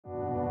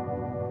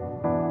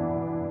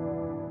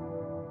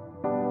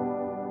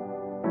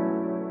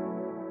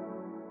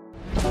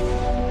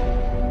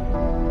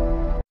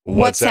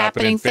What's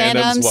happening,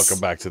 fandoms? Welcome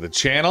back to the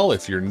channel.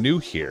 If you're new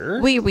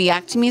here, we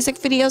react to music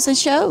videos and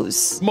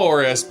shows.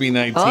 More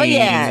SB19. Oh,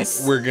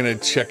 yes. We're going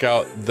to check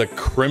out the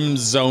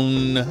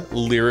Crimzone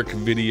lyric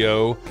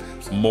video.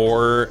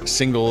 More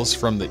singles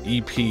from the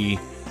EP.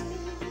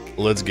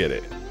 Let's get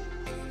it.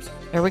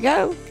 Here we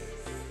go.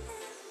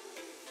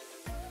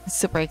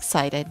 Super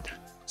excited.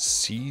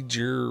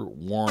 Seizure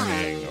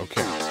warning.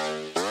 Okay.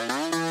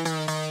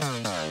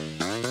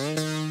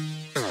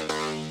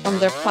 From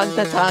their Plug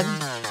the Tug.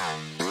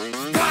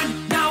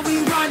 Run, now we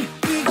run.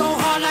 We go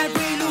hard like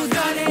we lose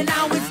none, and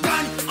now it's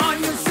done.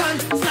 On your son,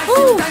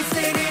 Woo. slicing,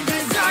 dicing in the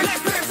zone.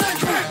 Like Crimzone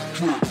trip.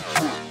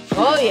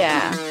 Oh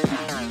yeah.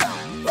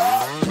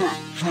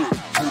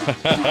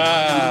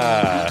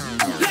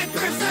 Like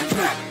Crimzone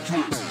trip.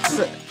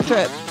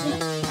 Trip.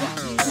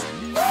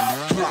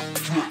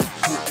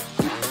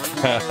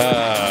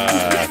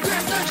 Like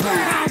Crimzone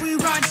trip. Now we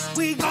run.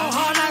 We go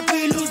hard like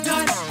we lose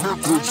none.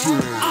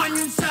 On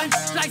your son,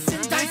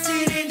 slicing,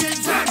 dicing in the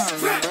zone.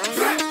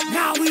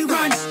 Now we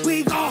run.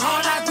 We go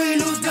hard like we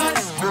lose none.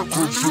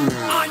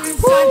 On your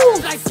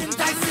son, slicing,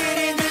 dicing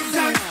in the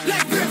zone.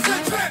 Like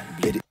Crimzone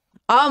trip.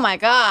 Oh my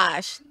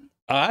gosh.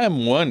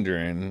 I'm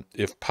wondering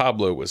if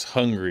Pablo was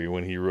hungry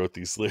when he wrote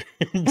these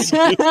lyrics.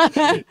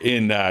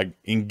 in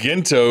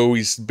Gento,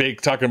 he's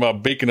talking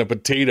about baking a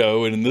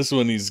potato, and in this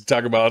one, he's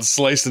talking about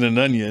slicing an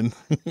onion.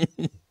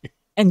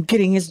 And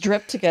getting his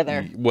drip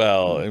together.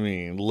 Well, I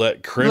mean,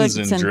 let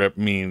Crimzone drip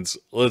means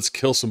let's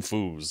kill some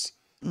foos.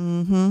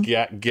 Mm-hmm.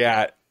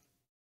 Gat,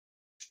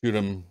 shoot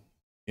him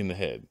in the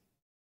head.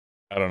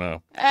 I don't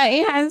know.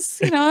 It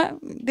has,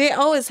 they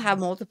always have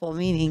multiple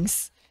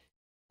meanings.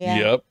 Yeah.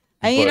 Yep.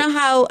 And you know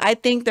how I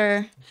think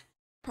they're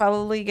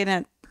probably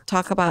gonna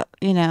talk about,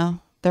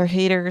 their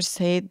haters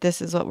say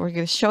this is what we're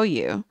gonna show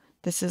you.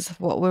 This is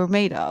what we're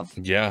made of.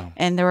 Yeah.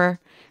 And we're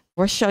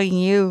showing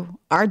you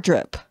our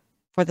drip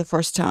for the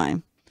first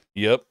time.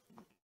 Yep.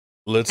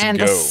 Let's go.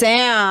 And the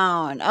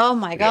sound. Oh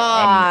my Yeah,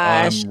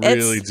 gosh. I'm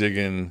really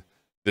digging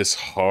this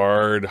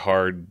hard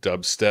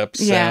dubstep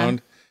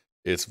sound.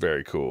 It's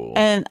very cool.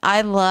 And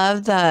I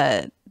love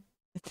that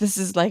this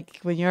is like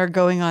when you're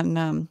going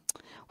on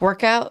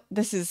workout.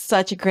 This is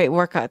such a great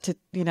workout to,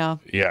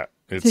 Yeah.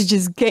 to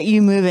just get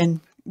you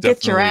moving.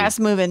 Get your ass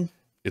moving.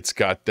 It's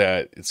got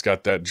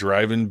that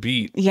driving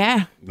beat.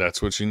 Yeah.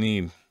 That's what you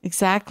need.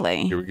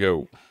 Suexactly. Here we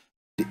go.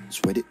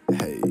 Sweat it,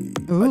 hey.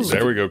 Ooh.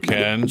 There we go,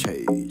 Ken.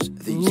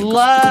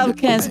 Love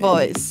Ken's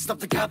voice. Stop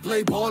the cat,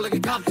 play ball like a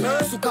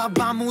cocktail. Suka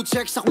ba mo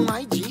check sa akong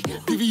IG.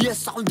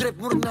 PVS akong drip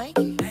mo rin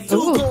Nike.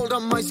 Too cold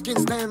on my skin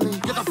standing.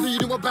 Get a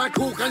feed in my back,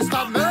 who can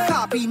stop me?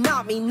 Copy,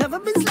 not me, never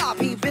been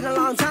sloppy. Been a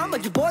long time,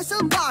 but your boy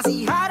still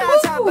bossy. Hot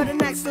outside, but the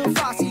next still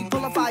frosty.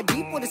 Pull a 5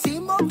 deep with a C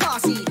more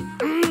posse.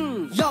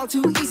 Y'all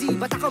too easy,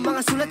 ba't ako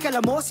mga sulat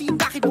kalamosi?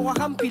 Bakit mo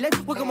kakampilit?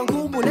 Huwag ka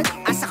manggumulit.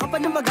 Asa ka pa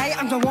na magaya,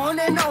 I'm the one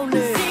and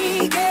only.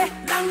 Sige,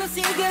 lang na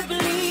sige,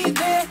 believe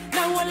it.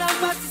 Nang walang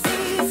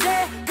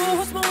pagsisisi.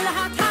 Buhos mong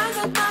lahat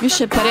hanggang You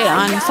should put it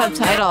on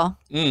subtitle.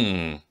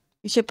 You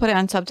You should put it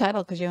on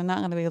subtitle because you're not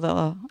going to be able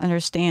to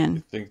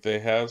understand. think they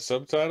have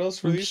subtitles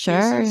for these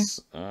Sure.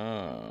 pieces?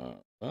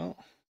 Well,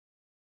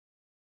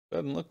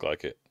 doesn't look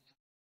like it.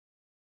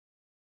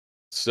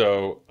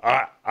 So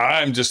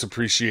I'm just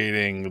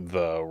appreciating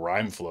the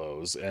rhyme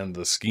flows and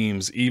the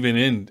schemes, even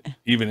in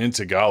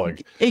Tagalog.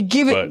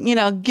 Give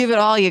it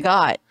all you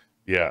got.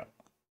 Yeah.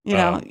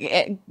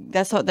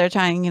 That's what they're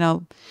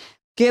trying,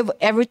 give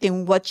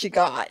everything what you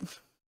got.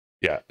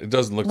 Yeah. It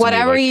doesn't look to me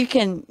Whatever like, you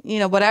can,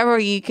 whatever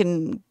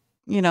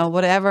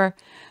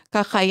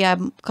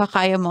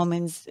kakaya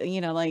moments,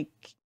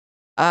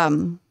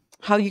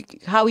 how you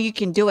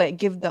can do it.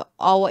 Give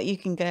all what you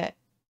can get.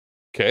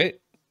 okay.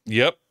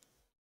 Yep.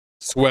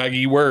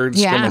 Swaggy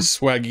words from a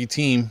swaggy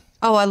team.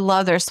 Oh, I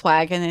love their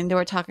swag. And then they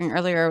were talking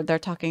earlier, they're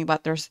talking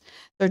about their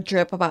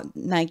drip, about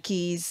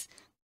Nikes,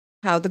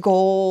 how the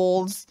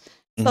golds.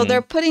 So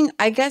they're putting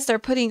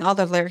all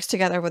their lyrics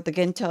together with the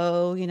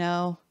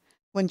Gento,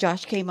 when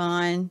Josh came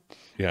on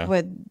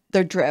with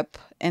their drip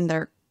and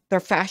their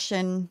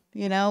fashion,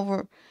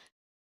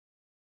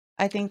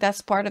 I think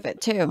that's part of it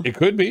too. It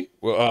could be.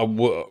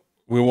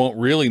 We won't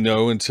really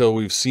know until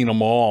we've seen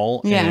them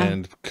all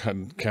and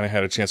kind of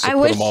had a chance to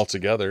put them all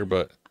together.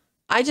 But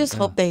I just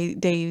hope they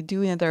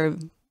do another,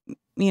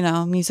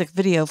 music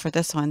video for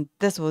this one.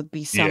 This would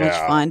be so much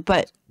fun.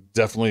 But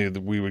definitely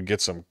we would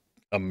get some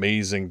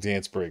amazing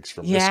dance breaks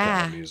from this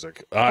kind of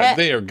music.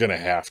 They are gonna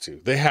have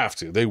to. They have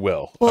to. They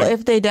will. Well,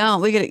 if they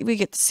don't, we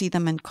get to see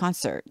them in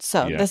concert.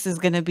 So this is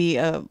gonna be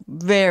a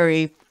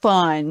very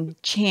fun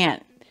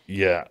chant.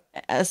 Yeah.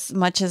 As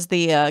much as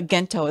the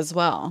Gento as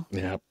well.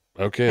 Yeah.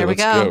 Okay, Here let's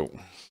we go.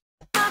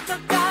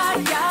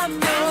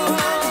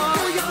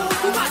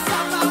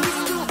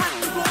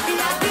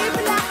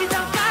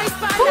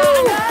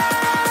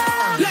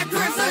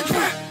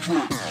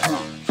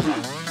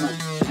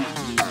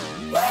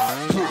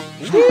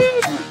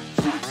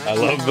 I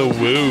love the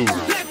woo.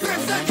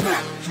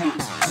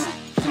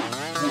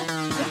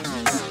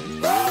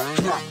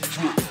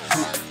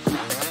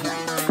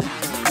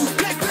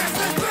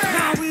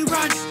 Now we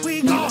run,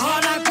 we go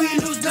hard like we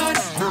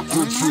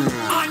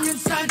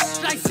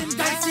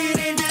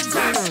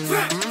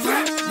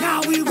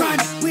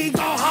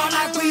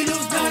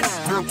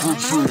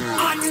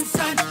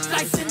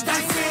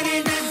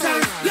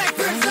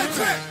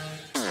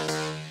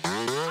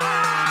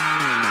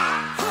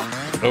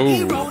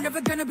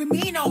never gonna be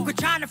me, no. We're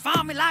trying to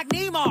find me like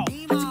Nemo.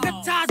 It's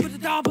good times with the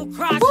double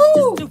cross.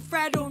 Just to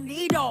Fred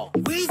Onido.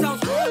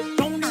 Weasels,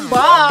 don't know.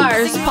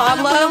 Bars,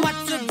 Pablo.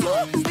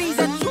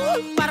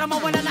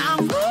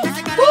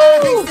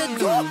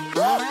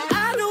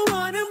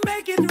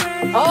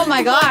 Oh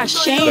my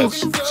gosh,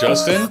 change. That's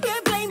Justin?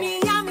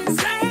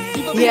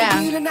 Yeah.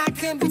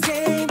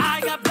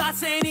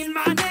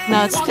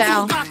 No, it's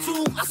Tal.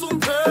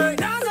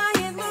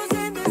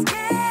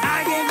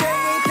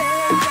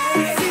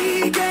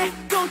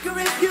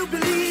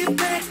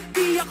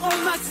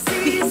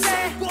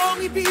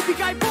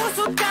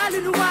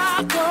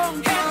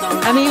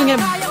 I'm even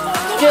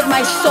gonna give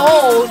my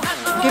soul,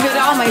 give it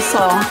all my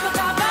soul.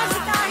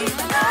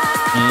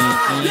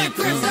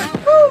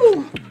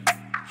 Woo.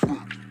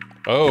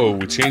 Oh,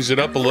 we changed it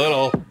up a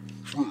little.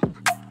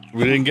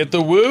 We didn't get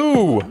the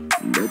woo.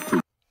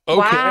 Okay.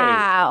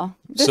 Wow,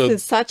 this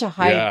is such a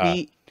high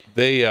beat.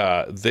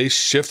 They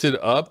shifted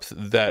up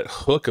that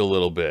hook a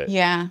little bit.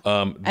 Yeah.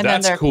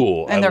 That's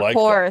cool. And I their like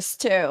chorus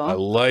that. too. I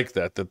like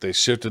that they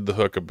shifted the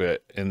hook a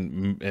bit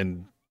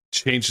and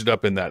changed it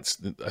up in that.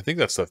 I think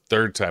that's the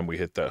third time we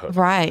hit that hook.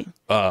 Right.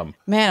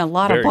 Man, a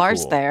lot of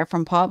bars there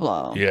from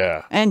Pablo.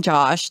 Yeah. And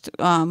Josh.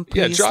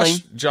 Yeah,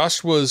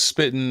 Josh was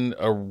spitting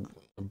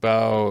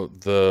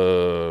about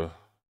the,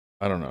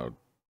 I don't know,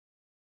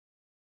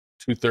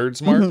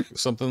 2/3 mark,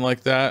 something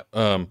like that.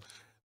 And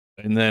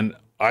then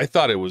I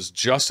thought it was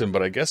Justin,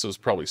 but I guess it was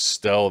probably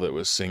Stell that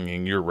was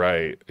singing. You're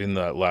right, in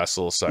that last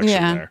little section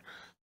there.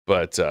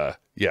 But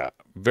yeah,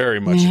 very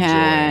much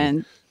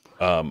enjoying.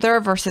 Their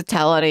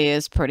versatility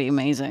is pretty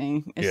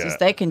amazing. It's just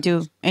they can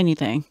do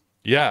anything.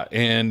 Yeah,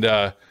 and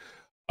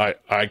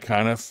I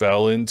kind of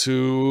fell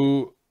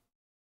into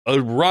a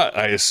rut.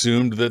 I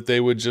assumed that they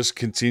would just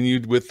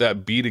continue with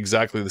that beat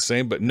exactly the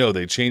same, but no,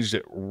 they changed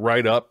it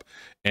right up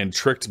and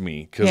tricked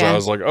me because I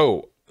was like,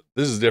 oh,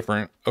 this is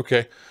different.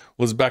 Okay,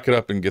 let's back it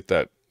up and get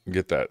that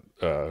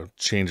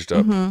changed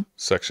up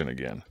section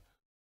again.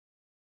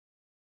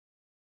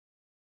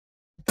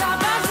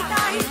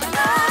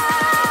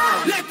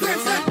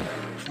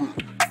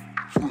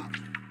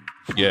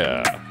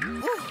 Yeah.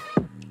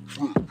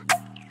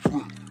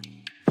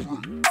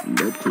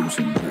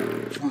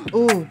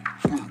 Ooh,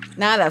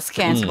 now that's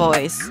Can's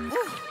voice.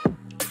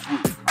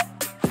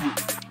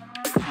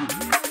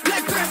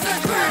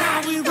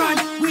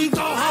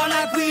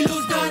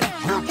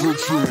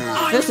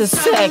 This is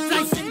sick.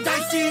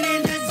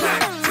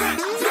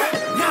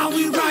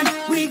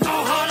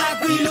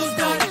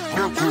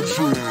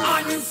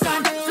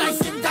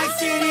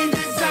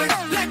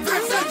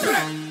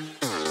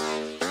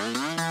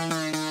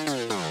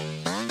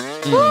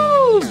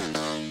 Woo!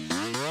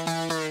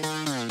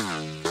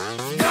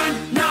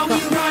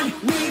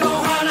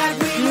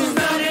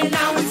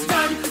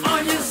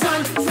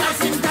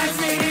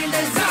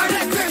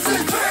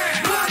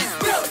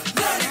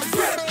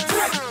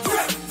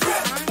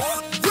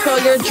 So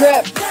your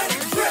drip.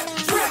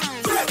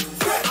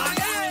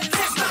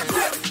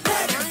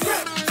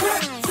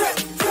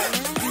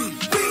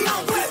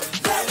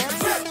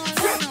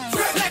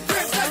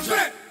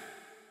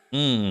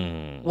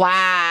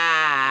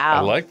 Wow. I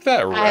like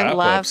that wrap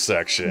up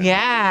section.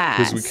 Yeah.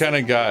 Because we kind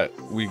of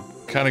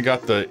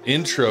got the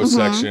intro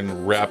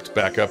section wrapped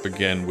back up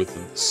again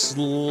with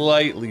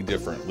slightly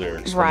different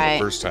lyrics from the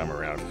first time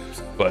around.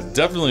 But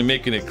definitely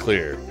making it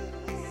clear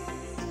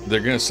they're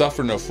gonna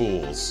suffer no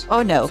fools.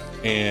 Oh no.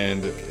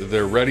 And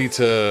they're ready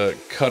to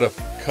cut a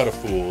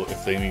fool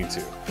if they need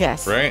to.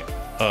 Yes. Right?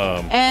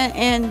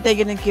 And they're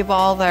gonna give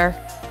all their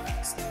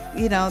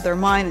their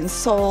mind and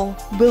soul.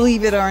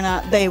 Believe it or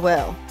not, they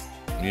will.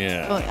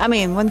 Yeah. I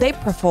mean, when they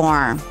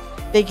perform,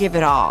 they give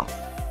it all.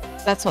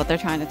 That's what they're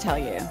trying to tell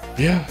you.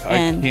 Yeah,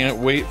 I can't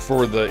wait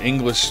for the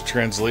English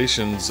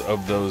translations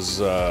of those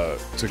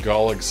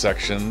Tagalog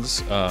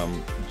sections,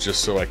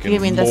 just so I can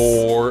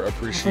more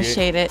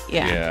appreciate it.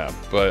 Yeah. Yeah,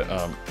 but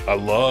I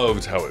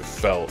loved how it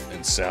felt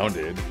and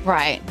sounded.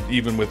 Right.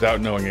 Even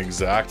without knowing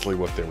exactly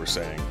what they were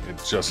saying,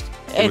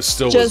 it was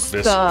still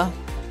visceral.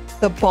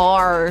 The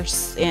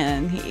bars,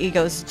 and he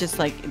goes just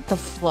like the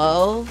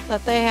flow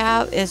that they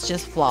have is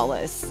just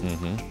flawless.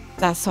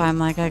 That's why I'm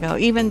like,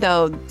 even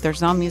though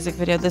there's no music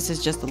video, this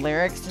is just the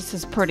lyrics. This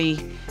is pretty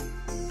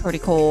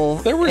cool.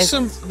 There were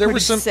some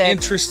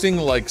interesting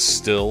like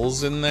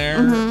stills in there,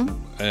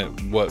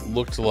 and what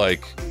looked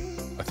like,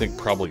 I think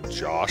probably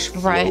Josh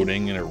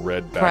floating in a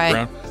red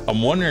background.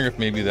 I'm wondering if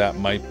maybe that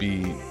might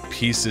be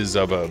pieces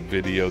of a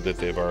video that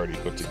they've already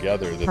put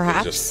together that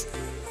they just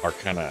are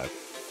kind of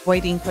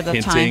waiting for the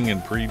hinting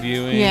and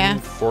previewing,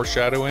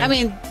 foreshadowing. I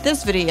mean,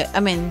 this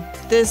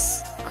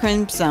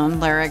Crimzone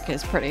lyric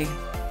is pretty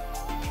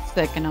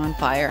thick and on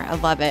fire. I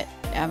love it.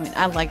 I mean,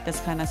 I like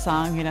this kind of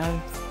song,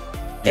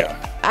 Yeah.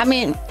 I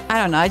mean, I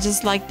don't know. I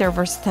just like their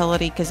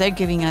versatility because they're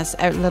giving us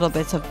little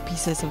bits of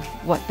pieces of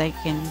what they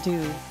can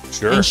do.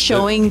 Sure. And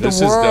showing the world.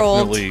 This is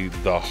definitely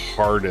the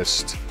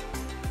hardest,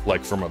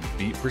 like from a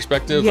beat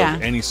perspective,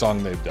 of any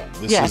song they've done.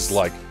 This is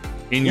like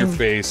in your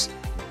face,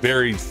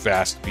 very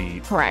fast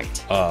beat.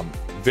 Correct.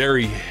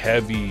 Very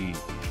heavy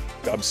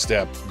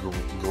dubstep,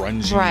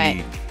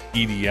 grungy.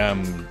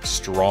 EDM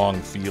strong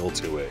feel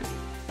to it,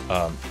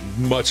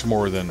 much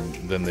more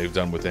than they've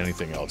done with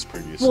anything else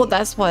previously. Well,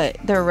 that's what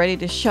they're ready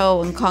to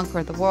show and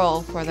conquer the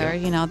world for their,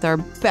 you know, their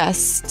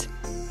best.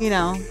 You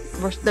know,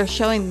 they're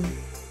showing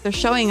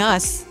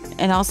us,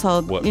 and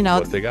also what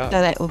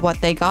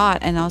they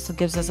got, and also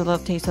gives us a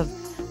little taste of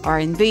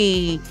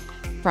R&B,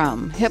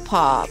 from hip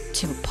hop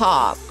to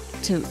pop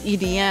to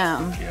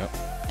EDM. Yep.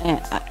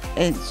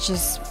 And it's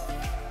just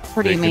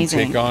pretty amazing.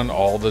 They can take on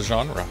all the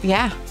genre.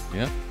 Yeah.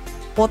 Yeah.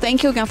 Well,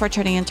 thank you again for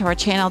tuning into our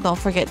channel. Don't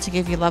forget to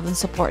give your love and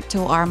support to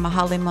our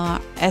Mahalima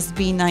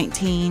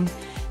SB19.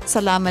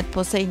 Salamat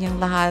po sa inyong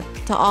lahat,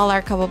 to all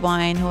our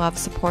kababayan who have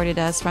supported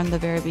us from the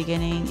very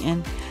beginning.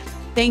 And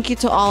thank you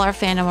to all our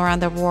fandom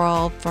around the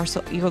world for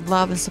your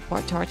love and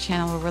support to our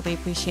channel. We really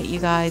appreciate you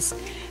guys.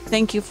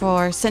 Thank you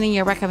for sending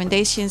your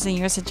recommendations and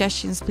your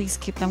suggestions. Please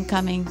keep them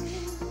coming.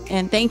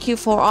 And thank you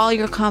for all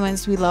your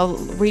comments. We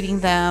love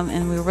reading them,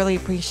 and we really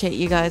appreciate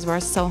you guys.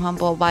 We're so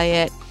humbled by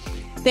it.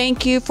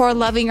 Thank you for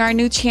loving our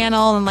new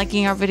channel and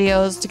liking our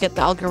videos to get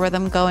the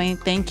algorithm going.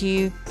 Thank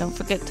you. Don't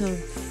forget to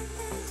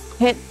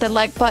hit the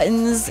like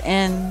buttons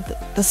and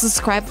the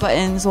subscribe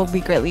buttons. Will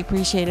be greatly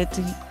appreciated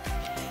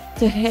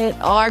to hit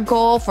our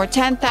goal for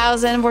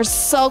 10,000. We're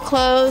so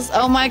close.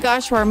 Oh my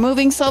gosh, we're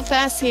moving so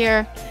fast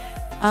here.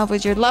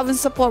 With your love and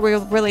support, we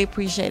really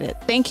appreciate it.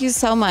 Thank you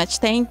so much.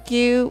 Thank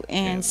you,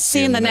 and see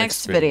you in the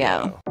next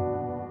video.